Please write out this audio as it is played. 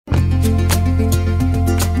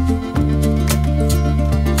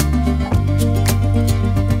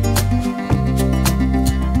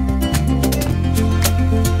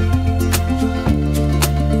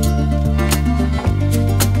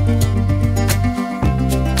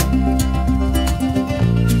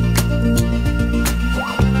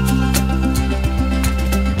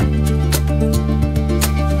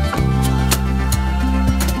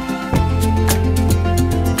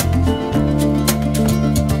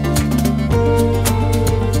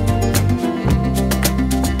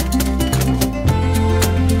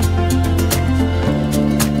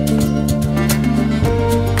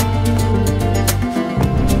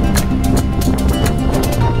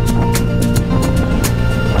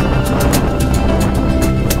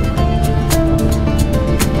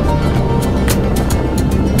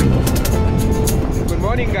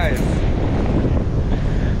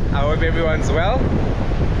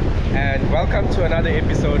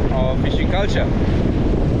of fishing culture.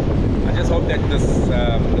 I just hope that this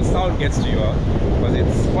the sound gets to you because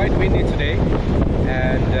it's quite windy today,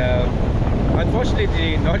 and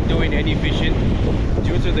unfortunately not doing any fishing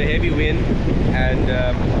due to the heavy wind,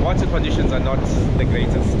 and water conditions are not the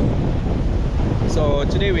greatest. So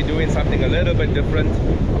today we're doing something a little bit different,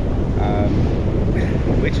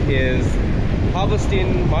 which is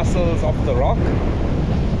harvesting mussels off the rock,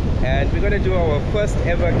 and we're going to do our first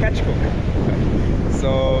ever catch cook.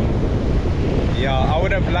 So yeah, I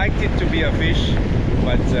would have liked it to be a fish,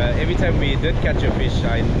 but every time we did catch a fish,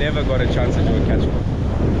 I never got a chance to do a catch cook.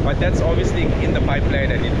 But that's obviously in the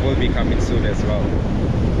pipeline and it will be coming soon as well.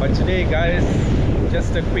 But today, guys,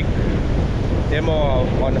 just a quick demo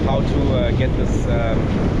on how to get this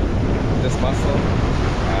mussel.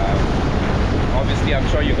 Obviously, I'm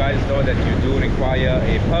sure you guys know that you do require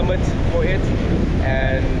a permit for it,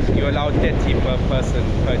 and you're allowed 30 per person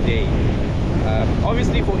per day.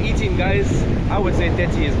 Obviously, for eating, guys, I would say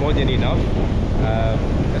 30 is more than enough,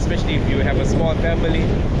 especially if you have a small family.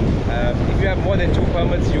 If you have more than 2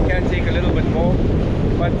 permits, you can take a little bit more,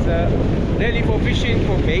 but really for fishing,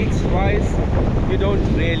 for bait wise, you don't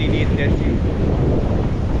really need 30.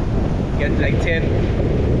 Get like 10.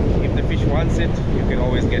 If the fish wants it, you can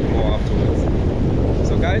always get more afterwards.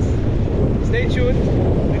 So guys, stay tuned.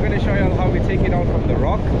 We're going to show you how we take it out from the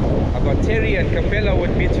rock. I've got Terry and Capella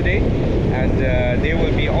with me today, and they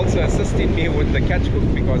will be also assisting me with the catch cook,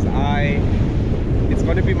 because it's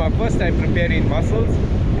going to be my first time preparing mussels,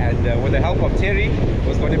 and with the help of Terry,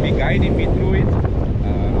 who's going to be guiding me through it.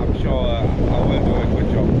 I'm sure I will do a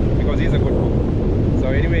good job because he's a good cook. So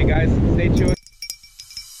anyway, guys, stay tuned.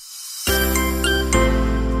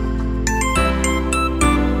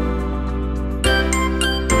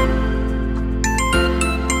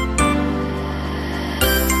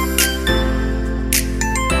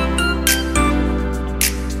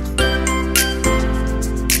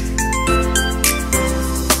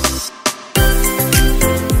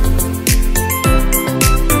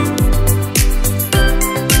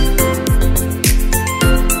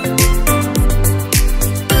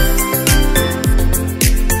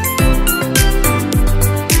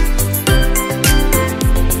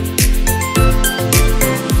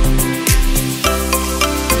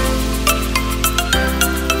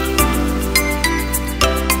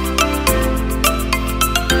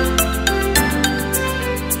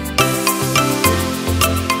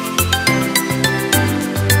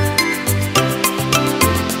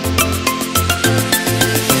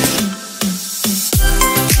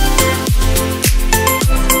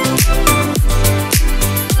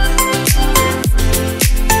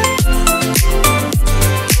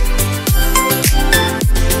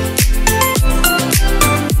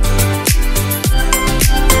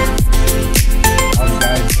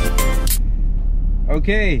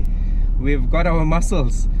 Okay, we've got our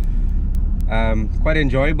mussels. Quite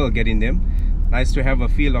enjoyable getting them. Nice to have a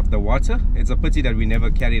feel of the water. It's a pity that we never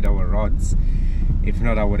carried our rods. If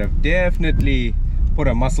not, I would have definitely put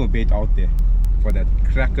a mussel bait out there for that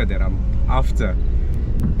cracker that I'm after.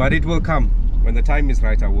 But it will come. When the time is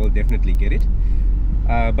right, I will definitely get it.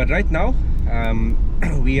 But right now,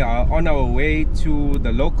 we are on our way to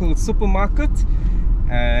the local supermarket,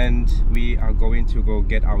 and we are going to go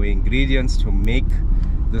get our ingredients to make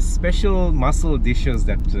the special mussel dishes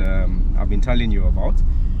that I've been telling you about.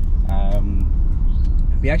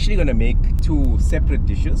 We're actually going to make 2 separate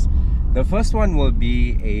dishes. The first one will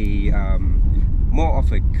be a more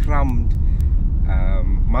of a crumbed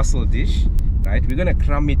mussel dish, right? We're going to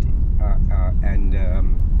crumb it and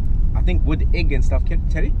I think with egg and stuff,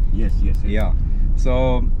 Terry? Yes. Yeah.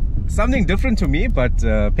 So something different to me, but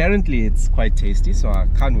apparently it's quite tasty, so I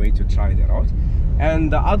can't wait to try that out.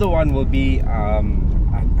 And the other one will be a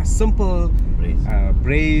simple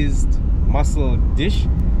braised mussel dish,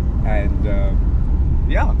 and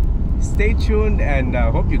yeah, stay tuned, and I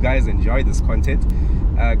hope you guys enjoy this content.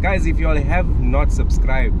 Guys, if you all have not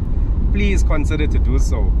subscribed, please consider to do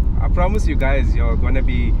so. I promise you guys, you're gonna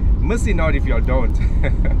be missing out if you all don't.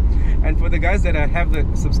 And for the guys that have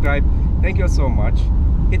subscribed, thank you so much.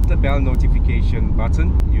 Hit the bell notification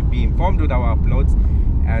button, you'll be informed with our uploads.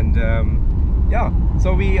 And yeah,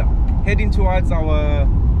 so we heading towards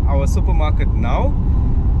our supermarket now.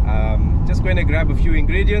 Just going to grab a few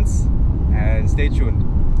ingredients and stay tuned.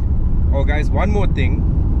 Oh guys, one more thing,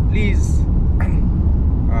 please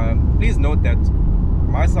please note that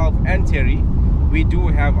myself and Terry, we do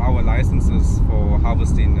have our licenses for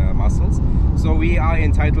harvesting mussels, so we are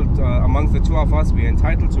entitled, amongst the 2 of us, we are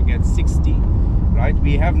entitled to get 60, right?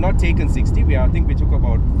 We have not taken 60, I think we took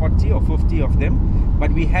about 40 or 50 of them,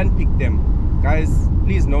 but we handpicked them. Guys,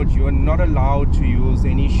 please note, you are not allowed to use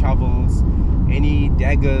any shovels, any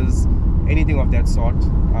daggers, anything of that sort.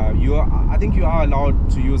 I think you are allowed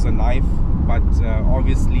to use a knife, but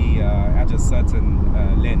obviously at a certain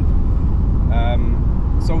length.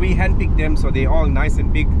 So we handpicked them, so they're all nice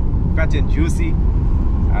and big, fat and juicy.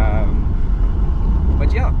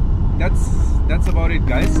 But yeah, that's about it,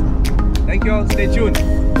 guys. Thank you all. Stay tuned.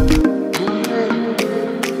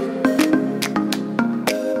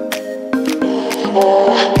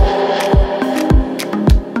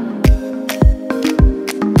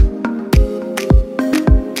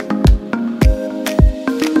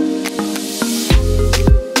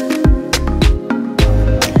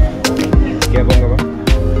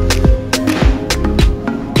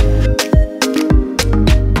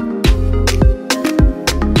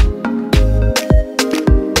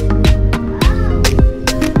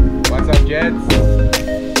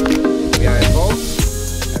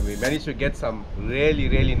 To get some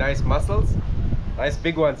really nice mussels, nice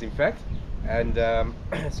big ones in fact. And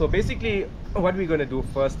so basically what we're going to do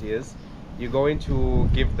first is you're going to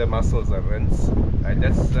give the mussels a rinse, right?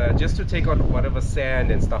 That's just to take out whatever sand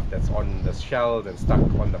and stuff that's on the shells and stuck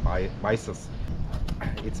on the byssus.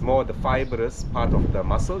 It's more the fibrous part of the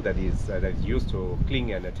mussel that is used to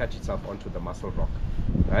cling and attach itself onto the mussel rock,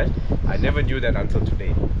 right? I never knew that until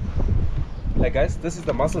today. Like guys, this is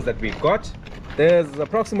the mussels that we've got. There's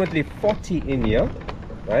approximately 40 in here,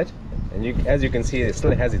 right? And as you can see, it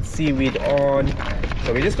still has its seaweed on.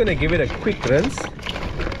 So we're just going to give it a quick rinse.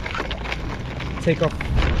 Take off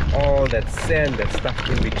all that sand that's stuck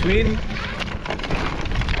in between.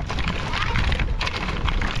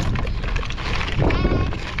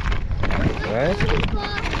 Right?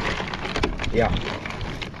 Yeah.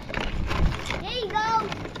 There you go.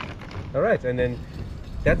 All right, and then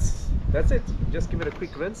that's it. Just give it a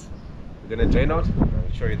quick rinse. We're gonna drain out.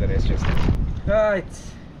 I'll show you the rest just now. Right,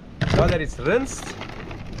 now that it's rinsed,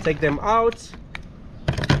 take them out,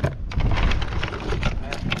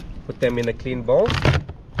 put them in a clean bowl.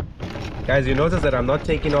 Guys, you notice that I'm not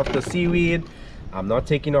taking off the seaweed, I'm not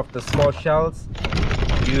taking off the small shells.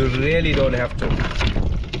 You really don't have to.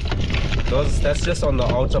 That's just on the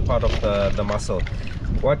outer part of the mussel.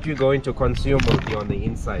 What you're going to consume will be on the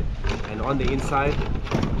inside, and on the inside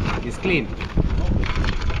is clean.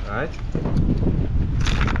 Right?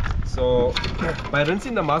 So by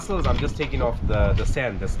rinsing the mussels, I'm just taking off the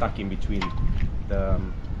sand that's stuck in between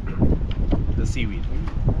the seaweed.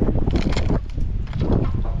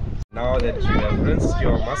 Now that you have rinsed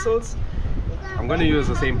your mussels, I'm going to use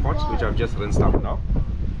the same pot which I've just rinsed out now.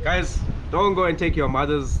 Guys, don't go and take your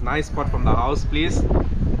mother's nice pot from the house, please.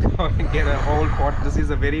 Go and get an old pot. This is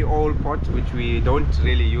a very old pot which we don't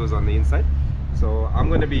really use on the inside. So I'm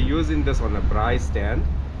going to be using this on a braai stand.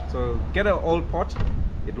 So get an old pot,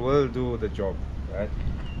 it will do the job, right?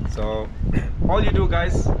 So all you do,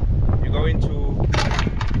 guys, you're going to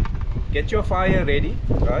get your fire ready,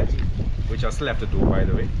 right? Which I still have to do, by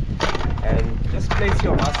the way. And just place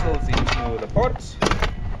your mussels into the pot.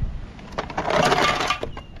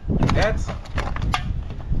 Like that.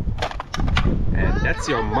 And that's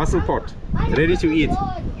your mussel pot, ready to eat.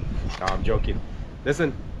 No, I'm joking.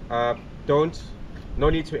 Listen, no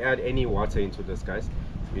need to add any water into this, guys.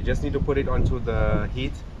 You just need to put it onto the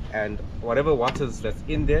heat, and whatever waters that's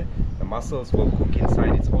in there, the mussels will cook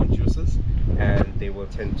inside its own juices, and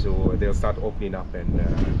they'll start opening up, and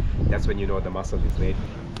that's when you know the mussel is ready.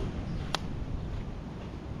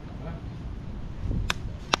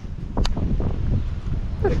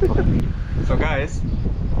 So guys,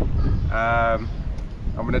 I'm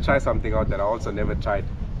gonna try something out that I also never tried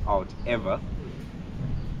out ever.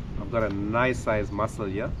 I've got a nice sized mussel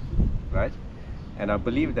here, right? And I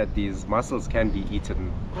believe that these mussels can be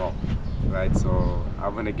eaten raw, right? So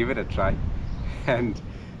I'm gonna give it a try. And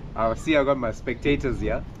I see I got my spectators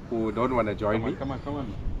here who don't want to join me. Come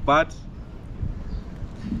on. But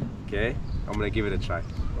okay, I'm gonna give it a try.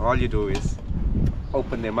 All you do is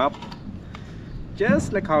open them up,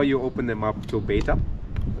 just like how you open them up to beta,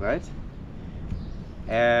 right?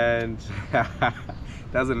 And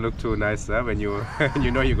doesn't look too nice, huh? When you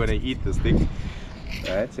you know you're gonna eat this thing,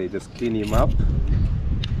 right? So you just clean him up.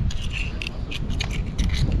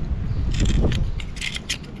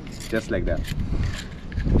 Just like that.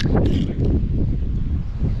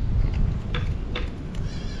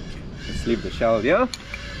 Let's leave the shell here.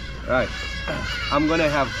 Right, I'm gonna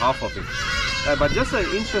have half of it. But just an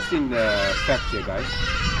interesting fact here, guys.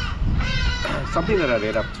 Something that I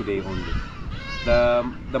read up today only.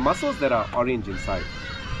 The mussels that are orange inside,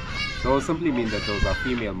 those simply mean that those are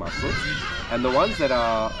female mussels, and the ones that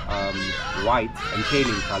are white and pale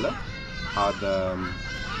in color are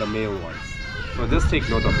the male ones. So just take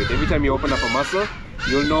note of it. Every time you open up a mussel,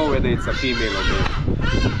 you'll know whether it's a female or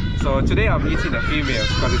male. So today I'm eating a female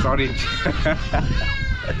because it's orange.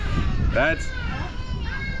 Right,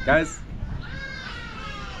 guys,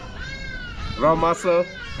 raw mussel.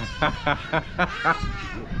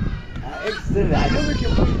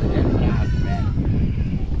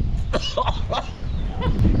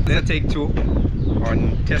 Let's take 2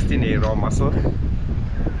 on testing a raw mussel.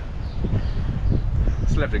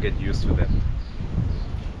 Still have to get used to that.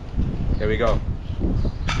 Here we go.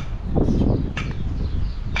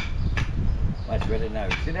 What's really now?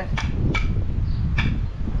 See that?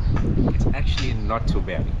 It's actually not too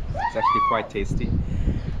bad. It's actually quite tasty,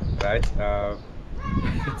 right?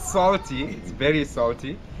 It's salty. It's very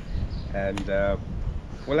salty. And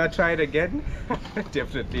will I try it again?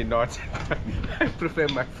 Definitely not. I prefer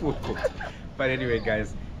my food cooked. But anyway,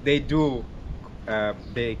 guys, they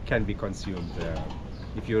can be consumed.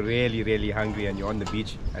 If you're really hungry and you're on the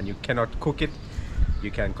beach and you cannot cook it,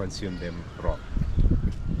 you can consume them raw.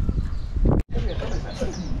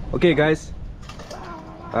 Okay, guys.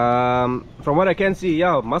 From what I can see,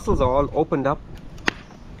 yeah, mussels are all opened up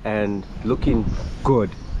and looking good.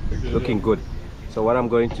 Looking good. So what I'm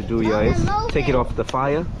going to do here is take it off the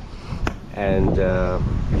fire and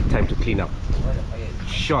time to clean up.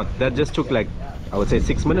 Short. That just took like, I would say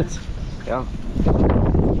 6 minutes. Yeah.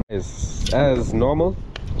 As normal.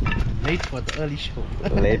 Late for the early show.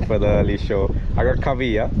 Late for the early show. I got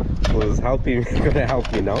Kavi, yeah, who's helping, gonna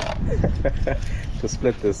help me now to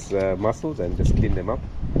split this mussels and just clean them up.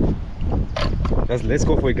 Let's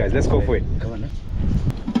go for it, guys. Let's go for it. Come on,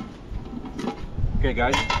 Okay,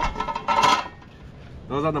 guys.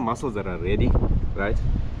 Those are the mussels that are ready, right?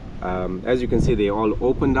 As you can see, they all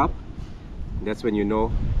opened up. That's when you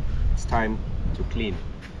know it's time to clean.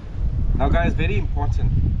 Now, guys, very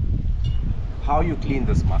important how you clean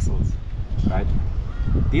these mussels, right?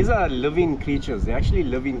 These are living creatures. They're actually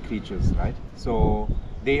living creatures, right? So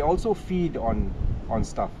they also feed on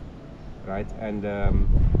stuff, right? And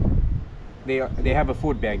they have a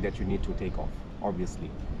food bag that you need to take off,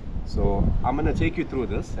 obviously. So I'm gonna take you through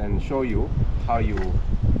this and show you how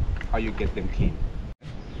you get them clean.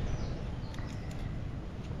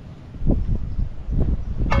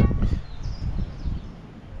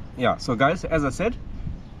 Yeah, so guys, as I said,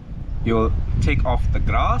 you'll take off the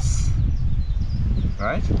grass,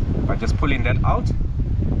 right, by just pulling that out.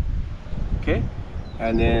 Okay,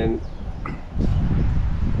 and then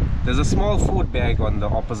there's a small food bag on the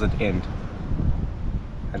opposite end,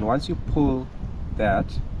 and once you pull that,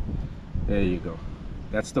 there you go.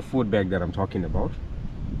 That's the food bag that I'm talking about,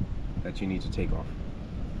 that you need to take off,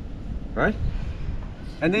 right?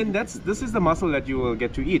 And then this is the mussel that you will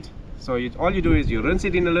get to eat. So all you do is you rinse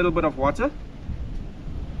it in a little bit of water,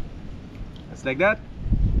 just like that,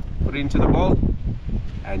 put it into the bowl,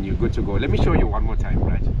 and you're good to go. Let me show you one more time,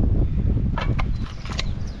 right?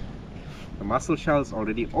 The mussel shell is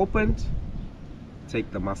already opened. Take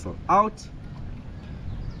the mussel out,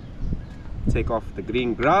 take off the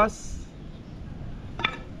green grass,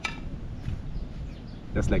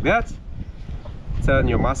 just like that. Turn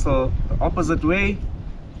your mussel the opposite way,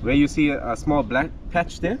 where you see a small black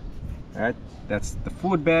patch there, right? That's the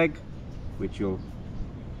food bag, which you'll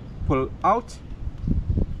pull out.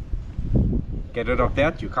 Get rid of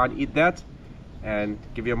that, you can't eat that, and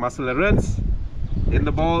give your mussel a rinse in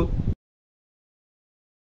the bowl.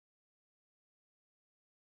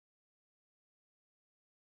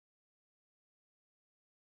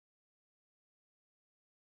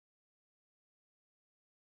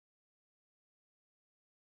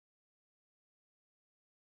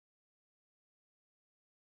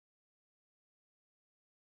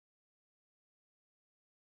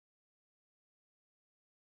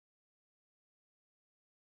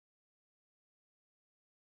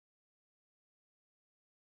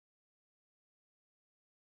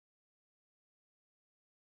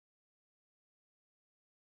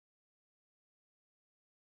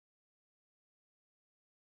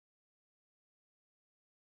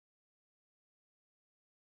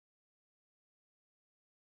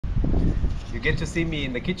 You get to see me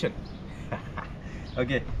in the kitchen.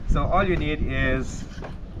 Okay, so all you need is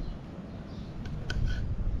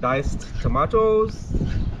diced tomatoes.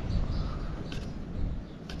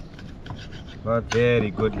 Not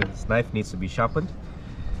very good. This knife needs to be sharpened.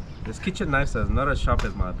 This kitchen knife is not as sharp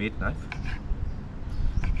as my bait knife.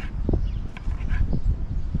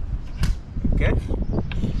 Okay,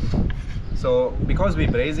 so because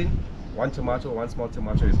we're braising, one small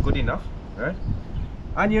tomato is good enough, right?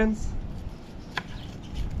 Onions.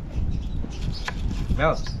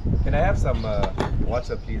 Mel, can I have some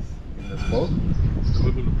water, please? in this bowl.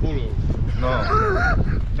 No.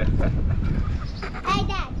 Hey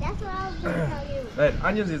Dad, that's what I was going to tell you. Right,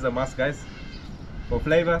 onions is a must, guys, for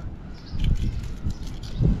flavor.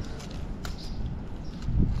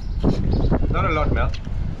 Not a lot, Mel.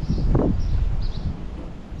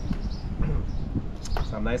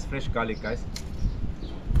 Some nice fresh garlic, guys.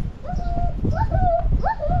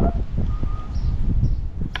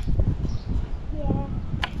 Yeah.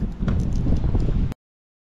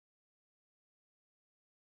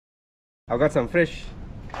 I've got some fresh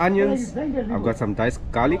onions, I've got some diced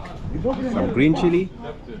garlic, some green chili,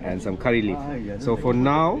 and some curry leaf. So for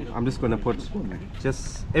now, I'm just gonna put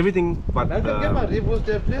just everything but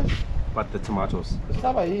the tomatoes.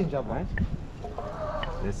 Right?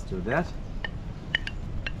 Let's do that.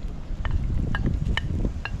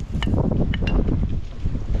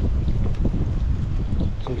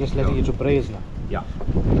 So just letting it to braise now. Yeah,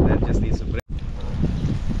 that just needs to break.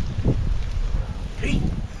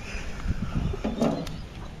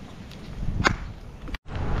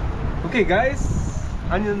 Okay guys,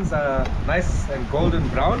 onions are nice and golden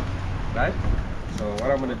brown, right? So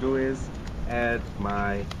what I'm gonna do is add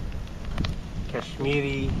my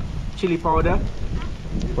Kashmiri chili powder.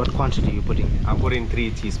 What quantity are you putting? I'm putting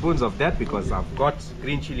 3 teaspoons of that because I've got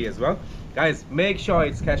green chili as well. Guys, make sure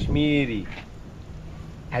it's Kashmiri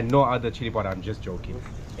and no other chili powder. I'm just joking.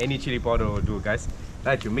 Any chili powder will do, guys.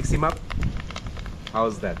 Right, you mix him up.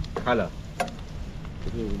 How's that color?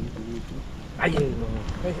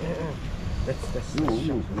 That's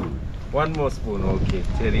one more spoon. Okay,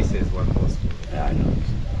 Terry says one more spoon. Yeah, I know.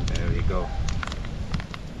 There we go.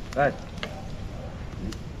 Right.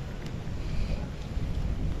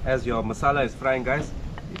 As your masala is frying, guys,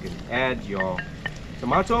 you can add your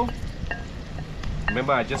tomato.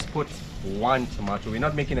 Remember, I just put 1 tomato. We're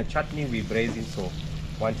not making a chutney, we're braising, so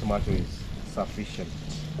 1 tomato is sufficient.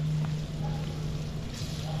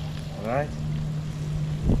 Alright.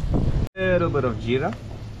 A little bit of jeera.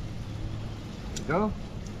 There we go.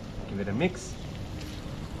 Give it a mix.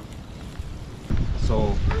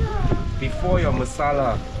 So before your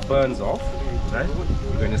masala burns off, right,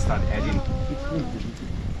 you're going to start adding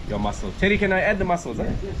your mussels. Terry, can I add the mussels?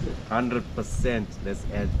 Yes, yes, yes. 100%. Let's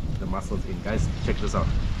add the mussels in, guys. Check this out.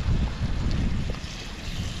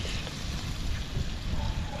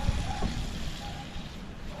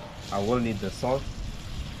 I will need the salt.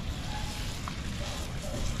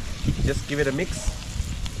 Just give it a mix.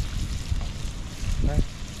 Right.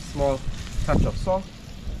 Small touch of salt.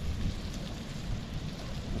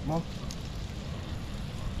 A bit more.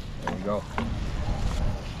 There we go.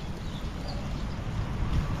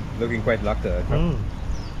 Looking quite lacquer.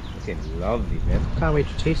 Looking lovely, man. Can't wait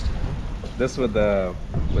to taste it. This with the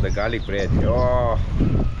garlic bread. Oh,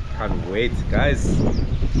 can't wait, guys.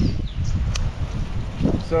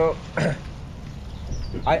 So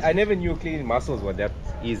I never knew cleaning mussels were that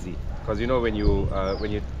easy, because you know when you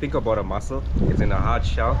think about a mussel, it's in a hard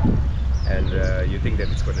shell, and you think that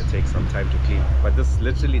it's going to take some time to clean, but this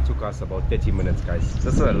literally took us about 30 minutes, guys.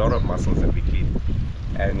 This is a lot of mussels that we cleaned,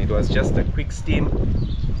 and it was just a quick steam.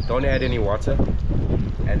 Don't add any water,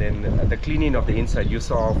 and then the cleaning of the inside, you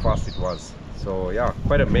saw how fast it was. So yeah,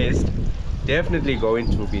 quite amazed. Definitely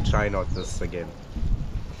going to be trying out this again.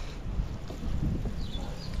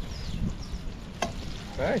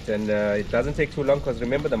 Right, and it doesn't take too long, because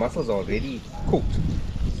remember, the mussels are already cooked,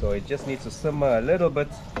 so it just needs to simmer a little bit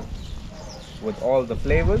with all the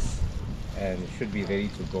flavors, and it should be ready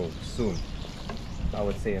to go soon. I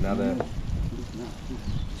would say another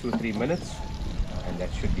 2-3 minutes, and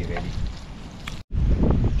that should be ready.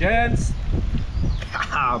 Gents,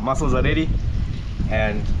 mussels are ready,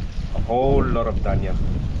 and a whole lot of dhania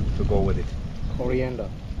to go with it. Coriander.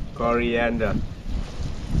 Coriander.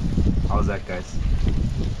 How's that, guys?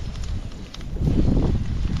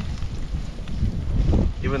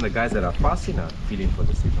 Even the guys that are fasting are feeling for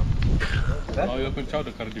this, you know.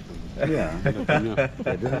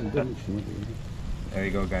 There we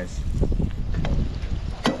go, guys.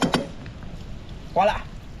 Voila!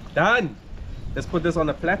 Done! Let's put this on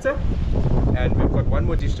a platter, and we've got one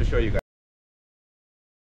more dish to show you guys.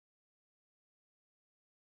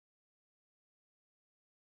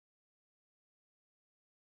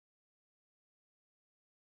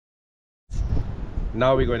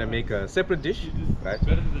 Now we're going to make a separate dish, right?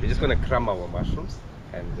 We're just going to crumb our mushrooms,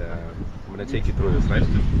 and I'm going to take you through this, right?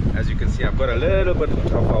 As you can see, I've got a little bit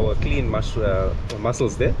of our clean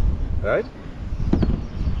mussels there, right?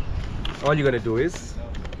 All you're going to do is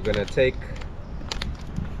you're going to take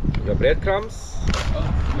your breadcrumbs,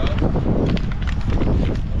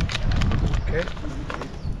 okay,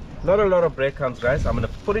 Not a lot of breadcrumbs, guys. I'm gonna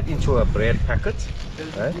put it into a bread packet.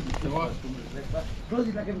 Right?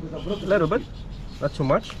 A little bit, not too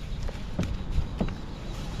much.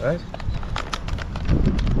 Right?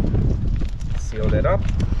 Seal that up,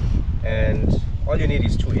 and all you need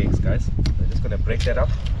is 2 eggs, guys. We're just gonna break that up.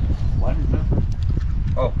 One is enough.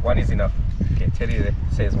 Oh, 1 is enough. Okay, Terry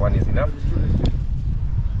says 1 is enough.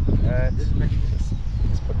 Right.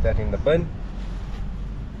 Just put that in the bin.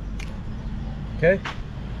 Okay.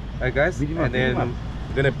 Alright, guys, and then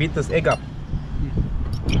we're gonna beat this egg up.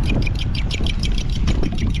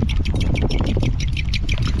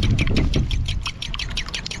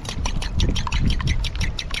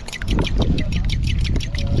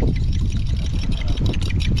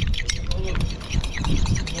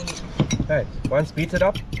 Alright, once beat it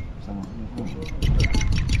up,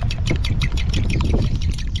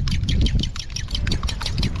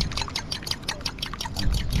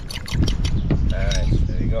 alright,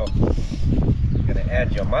 there you go. You're gonna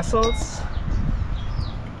add your mussels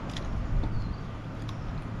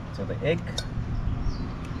to the egg.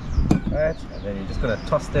 Alright, and then you're just gonna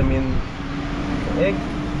toss them in the egg.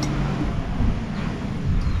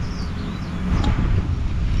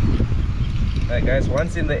 Alright guys,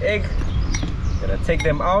 once in the egg, gonna take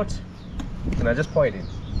them out. Can I just pour it in?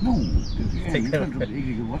 No, Take in them. front of the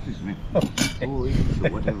egg, what is man? Okay. Oh, so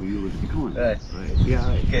whatever you will become. Right. Right. Yeah.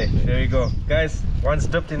 Right. Okay, there you go. Guys, once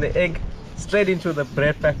dipped in the egg, straight into the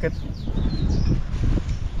bread packet.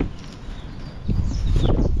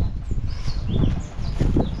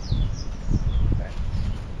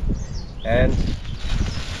 And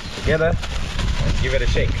together, and give it a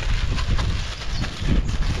shake.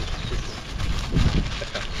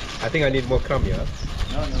 I think I need more crumb here.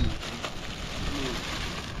 No.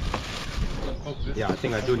 Yeah, I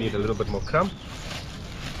think I do need a little bit more crumb.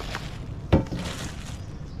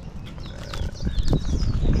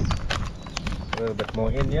 A little bit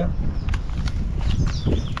more in here.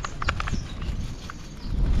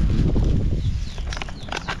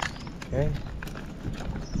 Okay.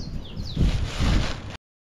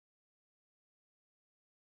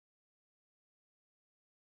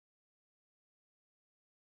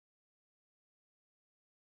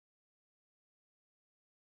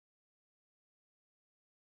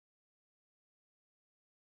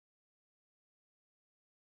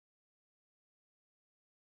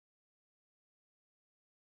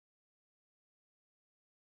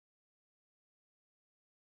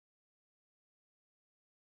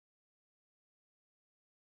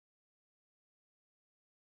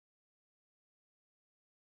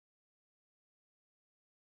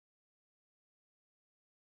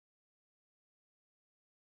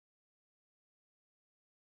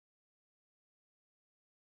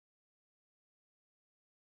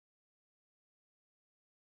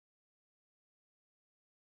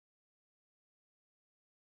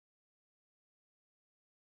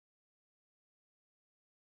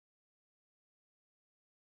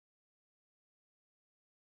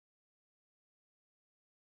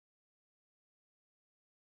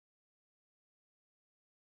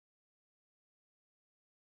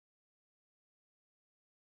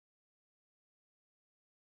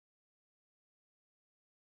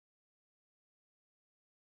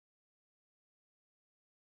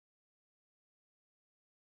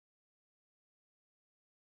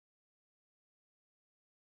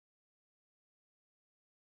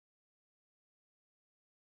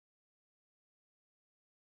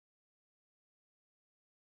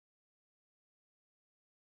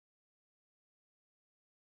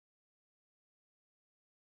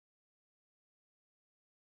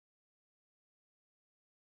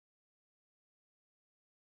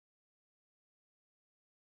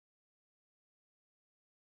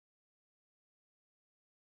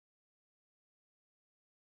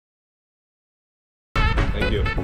 Thank you.